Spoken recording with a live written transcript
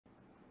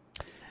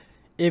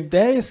If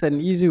there is an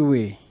easy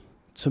way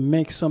to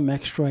make some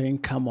extra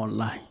income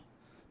online,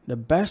 the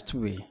best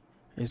way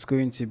is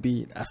going to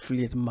be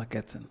affiliate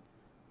marketing.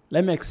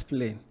 Let me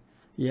explain.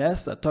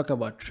 Yes, I talk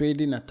about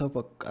trading, I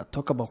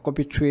talk about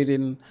copy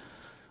trading,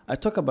 I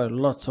talk about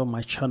lots on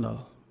my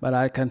channel, but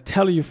I can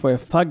tell you for a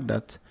fact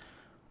that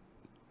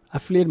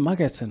affiliate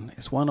marketing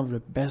is one of the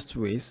best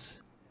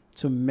ways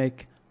to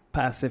make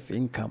passive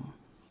income.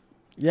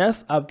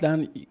 Yes, I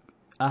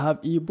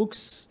have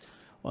ebooks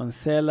on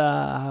Seller,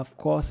 I have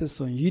courses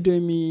on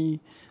Udemy,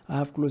 I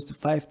have close to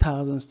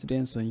 5,000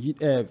 students on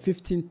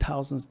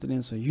 15,000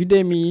 students on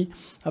Udemy.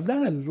 I've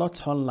done a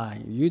lot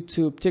online,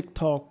 YouTube,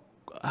 TikTok.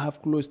 I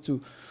have close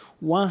to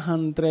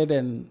 100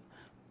 and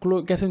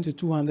getting to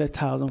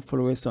 200,000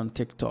 followers on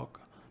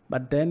TikTok.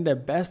 But then the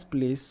best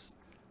place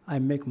I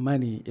make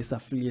money is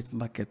affiliate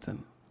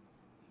marketing,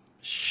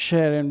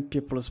 sharing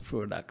people's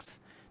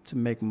products to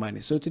make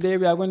money. So today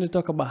we are going to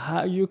talk about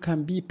how you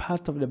can be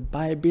part of the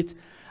Bybit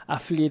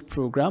affiliate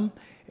program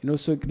and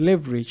also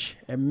leverage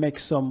and make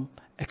some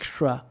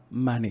extra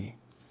money.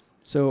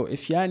 So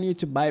if you are new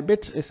to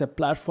Bybit, it's a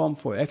platform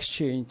for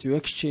exchange, to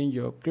exchange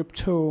your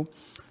crypto,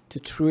 to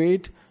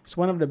trade. It's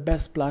one of the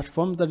best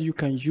platforms that you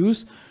can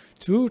use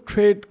to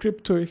trade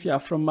crypto if you are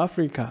from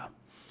Africa.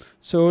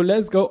 So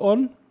let's go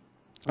on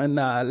and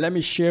let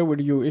me share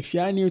with you. If you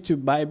are new to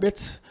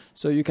Bybit,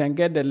 so you can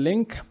get the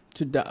link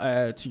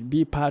to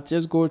be part.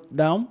 Just go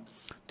down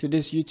to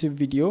this YouTube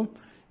video.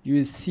 You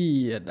will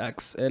see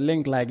a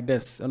link like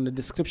this on the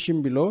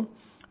description below.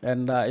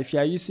 And if you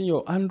are using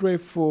your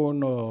Android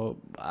phone or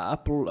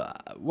Apple,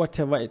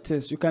 whatever it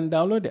is, you can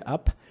download the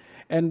app.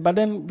 But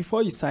then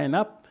before you sign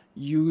up,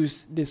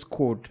 use this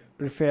code,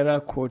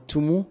 referral code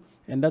Tumu,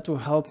 and that will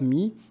help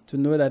me to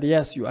know that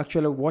yes, you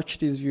actually watch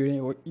this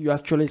video, you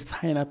actually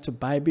sign up to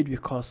Bybit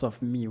because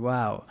of me.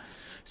 Wow.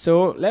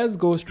 So let's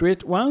go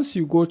straight. Once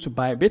you go to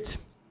Bybit,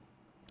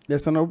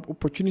 there's an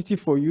opportunity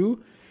for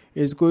you.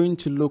 It's going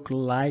to look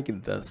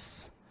like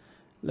this.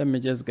 Let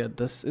me just get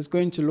this. It's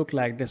going to look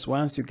like this.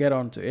 Once you get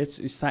onto it,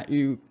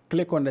 you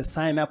click on the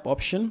sign up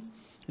option.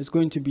 It's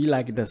going to be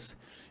like this.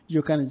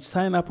 You can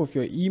sign up with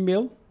your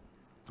email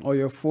or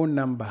your phone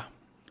number.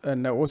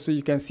 And also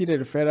you can see the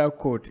referral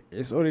code.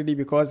 It's already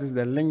because it's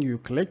the link you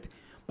clicked.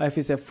 But if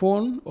it's a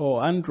phone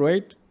or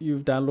Android,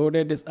 you've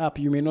downloaded this app,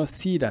 you may not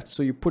see that.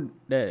 So you put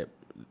that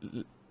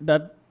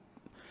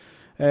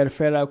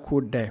referral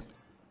code there.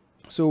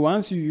 So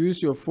once you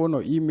use your phone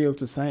or email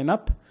to sign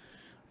up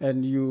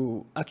and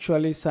you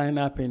actually sign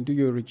up and do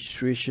your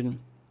registration,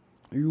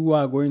 you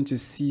are going to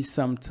see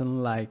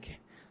something like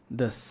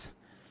this.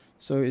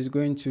 So it's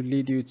going to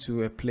lead you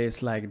to a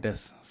place like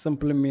this.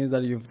 Simply means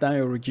that you've done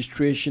your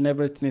registration,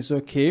 everything is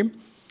okay.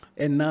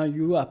 And now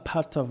you are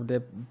part of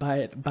the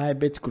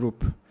Bybit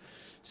group.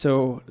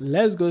 So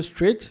let's go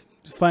straight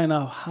to find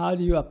out how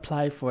do you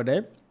apply for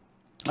the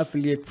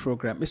affiliate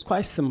program. It's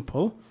quite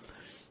simple.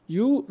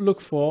 You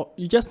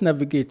just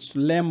navigate to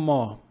learn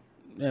more.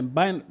 And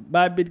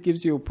Bybit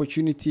gives you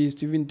opportunities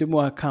to even do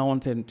more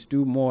accounts and to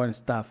do more and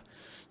stuff.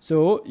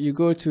 So you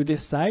go to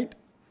this site,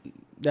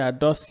 there are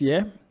dots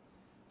here.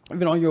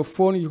 Even on your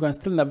phone, you can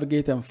still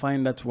navigate and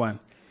find that one.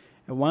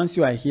 And once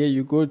you are here,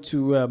 you go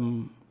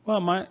to,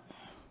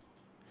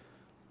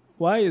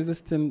 why is this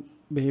thing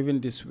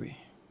behaving this way?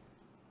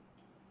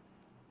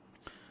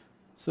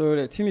 So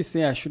the thing is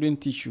saying I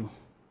shouldn't teach you.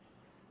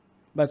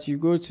 But you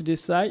go to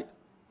this site.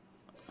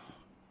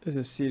 This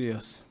is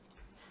serious.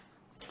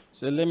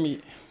 So let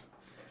me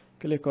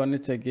click on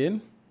it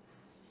again.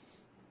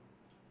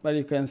 But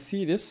you can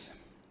see this.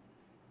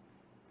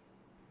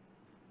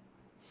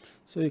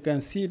 So you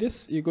can see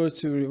this. You go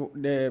to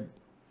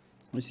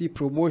you see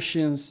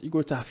promotions, you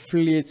go to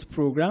affiliate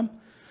program.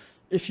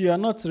 If you are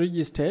not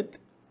registered,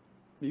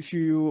 if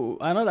you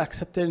are not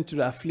accepted into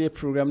the affiliate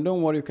program,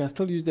 don't worry, you can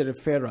still use the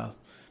referral.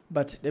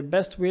 But the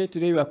best way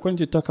today, we are going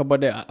to talk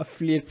about the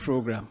affiliate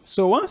program.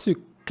 So once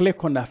you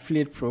click on the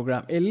affiliate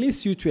program, it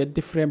leads you to a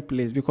different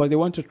place because they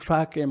want to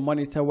track and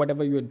monitor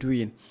whatever you're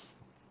doing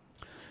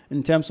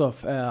in terms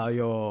of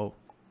your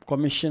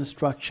commission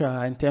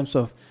structure, in terms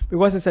of,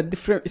 because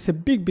it's a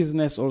big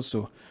business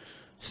also.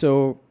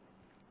 So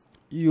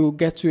you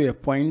get to a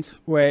point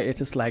where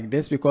it is like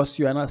this because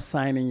you are not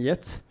signing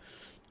yet.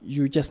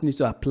 You just need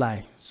to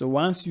apply. So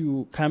once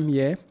you come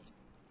here,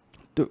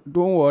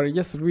 don't worry,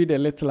 just read a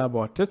little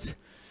about it.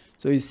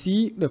 So you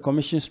see the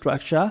commission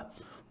structure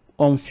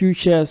on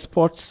futures,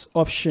 sports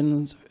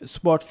options,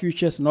 sport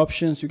futures and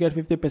options, you get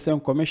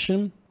 50%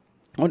 commission.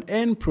 On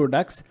end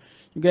products,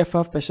 you get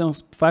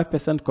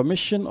 5%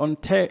 commission. On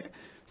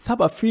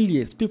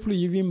sub-affiliates, people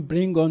you even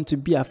bring on to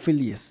be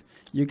affiliates,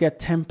 you get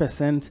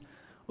 10%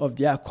 of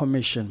their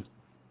commission.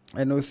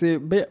 And also,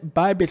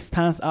 Bybit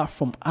stands out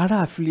from other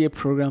affiliate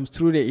programs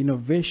through the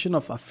innovation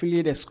of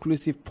affiliate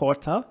exclusive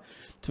portal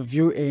to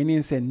view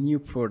earnings and new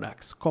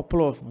products,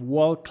 couple of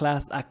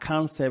world-class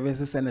account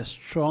services and a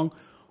strong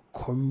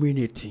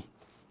community.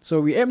 So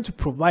we aim to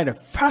provide a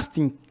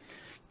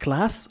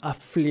first-in-class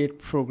affiliate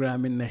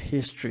program in the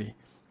history.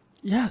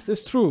 Yes,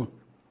 it's true.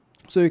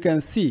 So you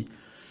can see,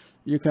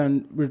 you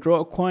can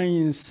withdraw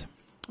coins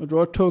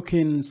withdraw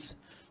tokens.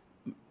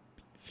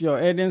 If your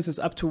earnings is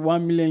up to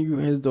 $1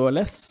 million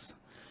US,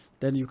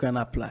 then you can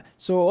apply.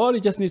 So all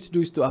you just need to do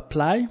is to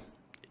apply,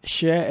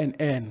 share, and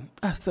earn.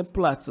 As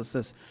simple as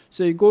this.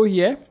 So you go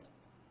here.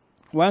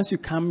 Once you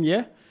come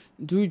here,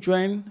 do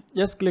join.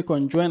 Just click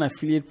on join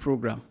affiliate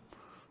program.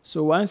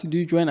 So once you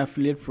do join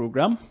affiliate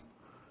program,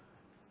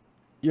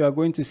 you are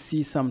going to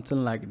see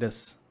something like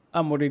this.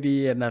 I'm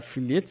already an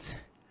affiliate.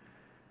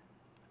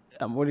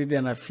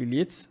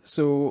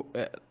 So,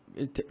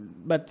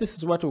 but this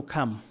is what will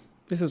come.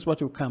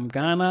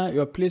 Ghana,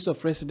 your place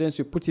of residence,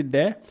 you put it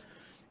there.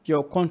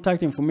 Your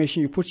contact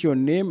information, you put your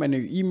name, and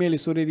your email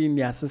is already in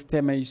their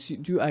system, and you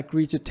do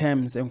agree to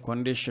terms and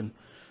conditions.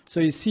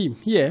 So you see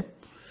here,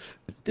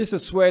 this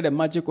is where the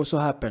magic also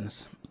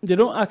happens. They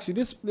don't ask you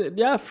this.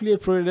 They are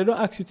affiliate program. They don't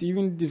ask you to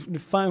even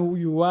define who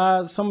you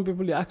are. Some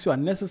people, they ask you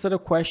unnecessary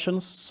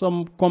questions.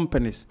 Some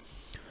companies,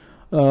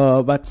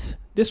 but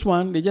this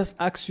one, they just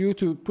ask you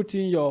to put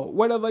in your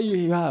whatever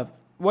you have.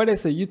 Whether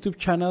it's a YouTube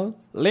channel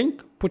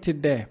link, put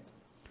it there.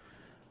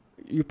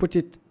 You put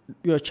it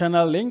your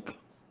channel link.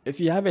 If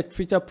you have a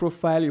Twitter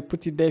profile, you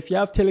put it there. If you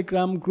have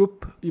Telegram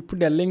group, you put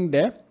the link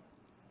there.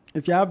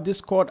 If you have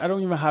Discord, I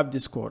don't even have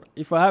Discord.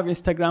 If I have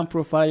Instagram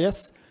profile,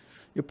 yes,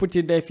 you put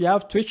it there. If you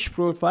have Twitch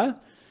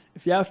profile,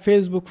 if you have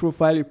Facebook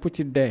profile, you put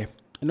it there.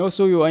 And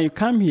also, when you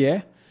come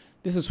here,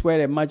 this is where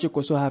the magic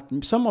also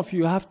happens. Some of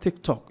you have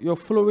TikTok. Your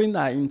following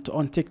are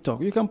on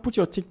TikTok. You can put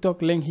your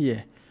TikTok link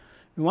here.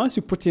 And once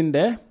you put in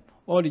there,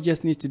 all you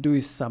just need to do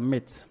is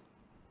submit.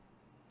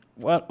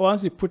 Well,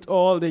 once you put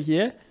all the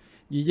here,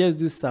 you just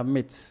do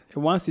submit.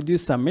 And once you do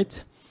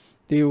submit,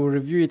 they will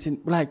review it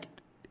in like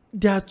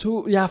they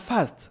are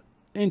fast.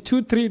 In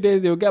 2-3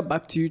 days, they'll get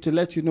back to you to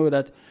let you know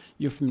that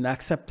you've been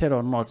accepted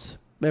or not.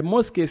 But in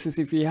most cases,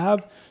 if you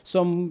have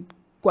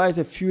quite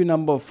a few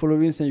number of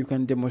followings and you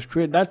can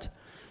demonstrate that,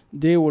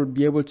 they will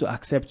be able to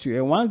accept you.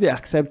 And once they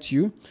accept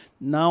you,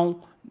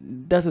 now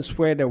that is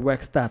where the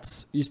work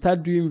starts. You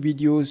start doing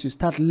videos, you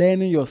start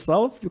learning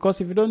yourself, because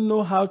if you don't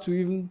know how to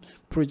even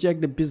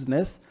project the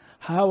business,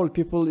 how will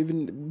people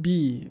even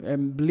be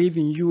and believe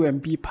in you and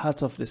be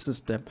part of the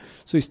system?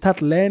 So you start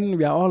learning.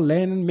 We are all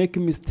learning,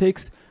 making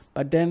mistakes,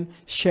 but then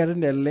sharing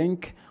the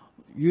link.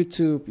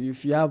 YouTube,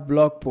 if you have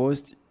blog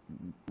posts,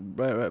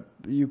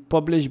 you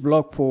publish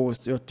blog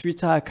posts, your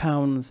Twitter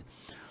accounts,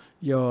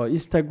 your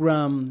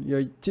Instagram,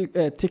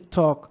 your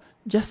TikTok,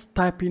 just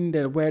type in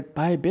the word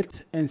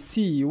Bybit and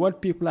see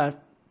what people are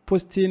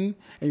posting,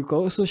 and you can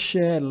also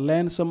share and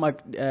learn some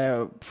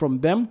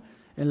from them,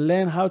 and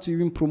learn how to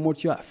even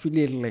promote your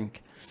affiliate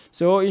link.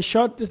 So in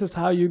short, this is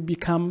how you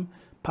become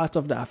part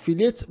of the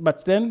affiliate.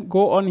 But then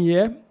go on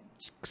here,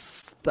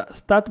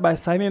 start by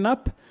signing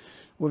up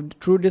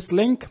through this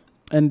link,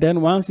 and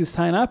then once you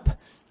sign up,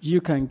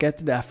 you can get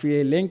the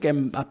affiliate link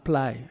and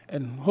apply,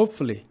 and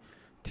hopefully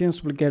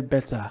things will get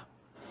better.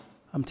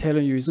 I'm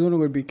telling you, it's going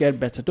to get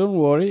better. Don't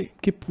worry,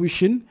 keep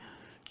pushing.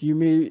 You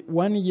may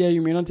 1 year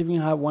you may not even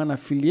have one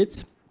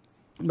affiliate,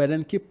 but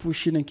then keep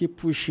pushing,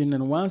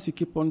 and once you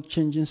keep on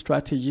changing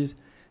strategies,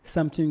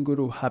 something good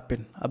will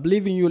happen. I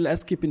believe in you.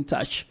 Let's keep in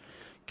touch.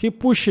 Keep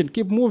pushing,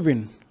 keep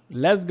moving.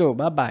 Let's go.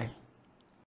 Bye-bye.